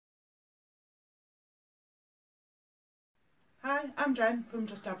Hi, I'm Jen from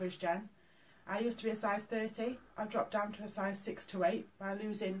Just Average Jen. I used to be a size 30. I've dropped down to a size 6 to 8 by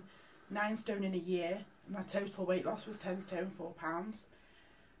losing 9 stone in a year. My total weight loss was 10 stone, 4 pounds.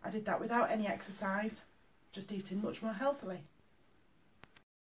 I did that without any exercise, just eating much more healthily.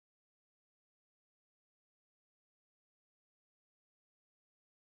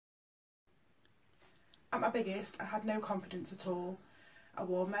 At my biggest, I had no confidence at all. I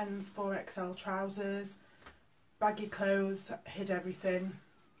wore men's 4XL trousers, baggy clothes, hid everything.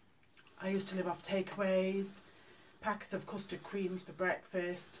 I used to live off takeaways, packets of custard creams for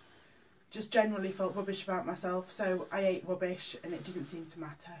breakfast. Just generally felt rubbish about myself, so I ate rubbish and it didn't seem to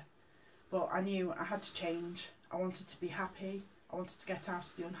matter. But I knew I had to change. I wanted to be happy. I wanted to get out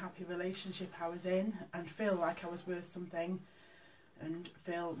of the unhappy relationship I was in and feel like I was worth something and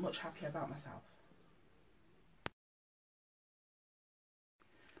feel much happier about myself.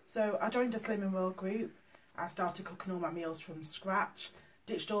 So I joined a Slimming World group. I started cooking all my meals from scratch,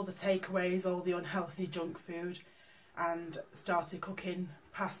 ditched all the takeaways, all the unhealthy junk food, and started cooking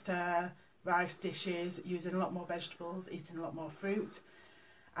pasta, rice dishes, using a lot more vegetables, eating a lot more fruit.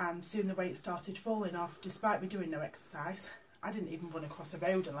 And soon the weight started falling off despite me doing no exercise. I didn't even run across a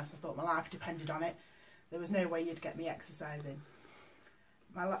road unless I thought my life depended on it. There was no way you'd get me exercising.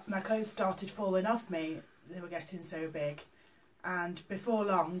 My clothes started falling off me. They were getting so big. And before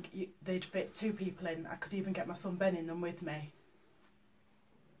long, they'd fit 2 people in. I could even get my son Ben in them with me.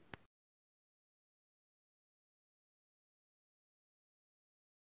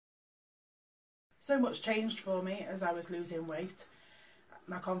 So much changed for me as I was losing weight.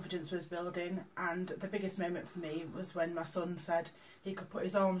 My confidence was building, and the biggest moment for me was when my son said he could put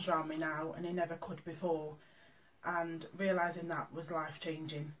his arms around me now and he never could before, and realising that was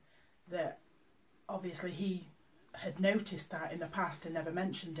life-changing. That obviously he had noticed that in the past and never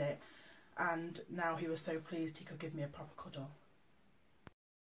mentioned it, and now he was so pleased he could give me a proper cuddle.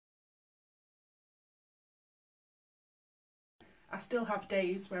 I still have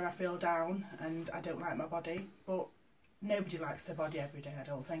days where I feel down and I don't like my body, but nobody likes their body every day, I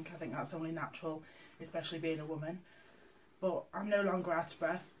don't think. I think that's only natural, especially being a woman. But I'm no longer out of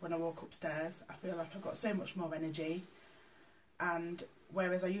breath when I walk upstairs. I feel like I've got so much more energy, and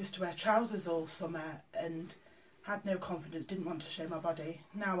whereas I used to wear trousers all summer and had no confidence, didn't want to show my body,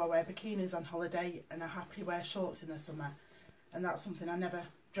 now I wear bikinis on holiday and I happily wear shorts in the summer, and that's something I never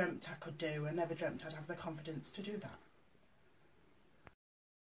dreamt I could do. I never dreamt I'd have the confidence to do that.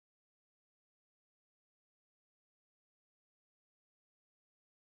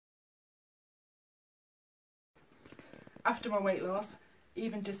 After my weight loss,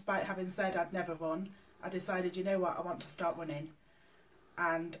 even despite having said I'd never run, I decided, you know what, I want to start running.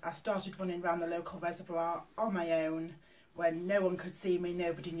 And I started running around the local reservoir on my own. When no one could see me,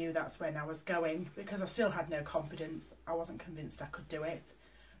 nobody knew that's when I was going, because I still had no confidence. I wasn't convinced I could do it.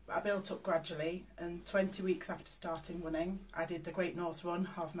 But I built up gradually, and 20 weeks after starting running, I did the Great North Run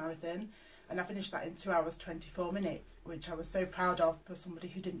half marathon, and I finished that in 2 hours 24 minutes, which I was so proud of for somebody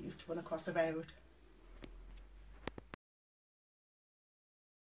who didn't used to run across a road.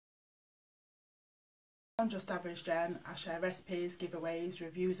 On Just Average Jen, I share recipes, giveaways,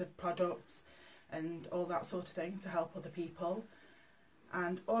 reviews of products and all that sort of thing to help other people.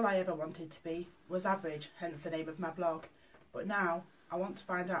 And all I ever wanted to be was average, hence the name of my blog. But now I want to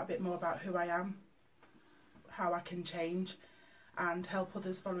find out a bit more about who I am, how I can change and help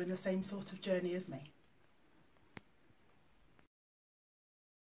others following the same sort of journey as me.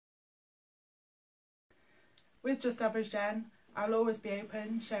 With Just Average Jen, I'll always be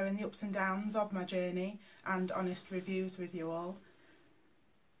open, sharing the ups and downs of my journey and honest reviews with you all.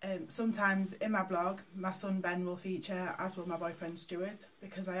 Sometimes in my blog, my son Ben will feature, as will my boyfriend Stuart,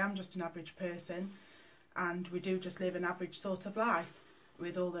 because I am just an average person and we do just live an average sort of life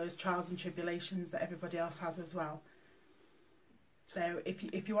with all those trials and tribulations that everybody else has as well. So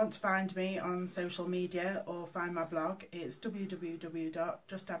if you want to find me on social media or find my blog, it's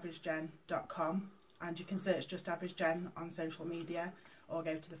www.justaveragejen.com. and you can search Just Average Jen on social media or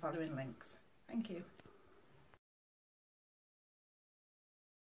go to the following links. Thank you.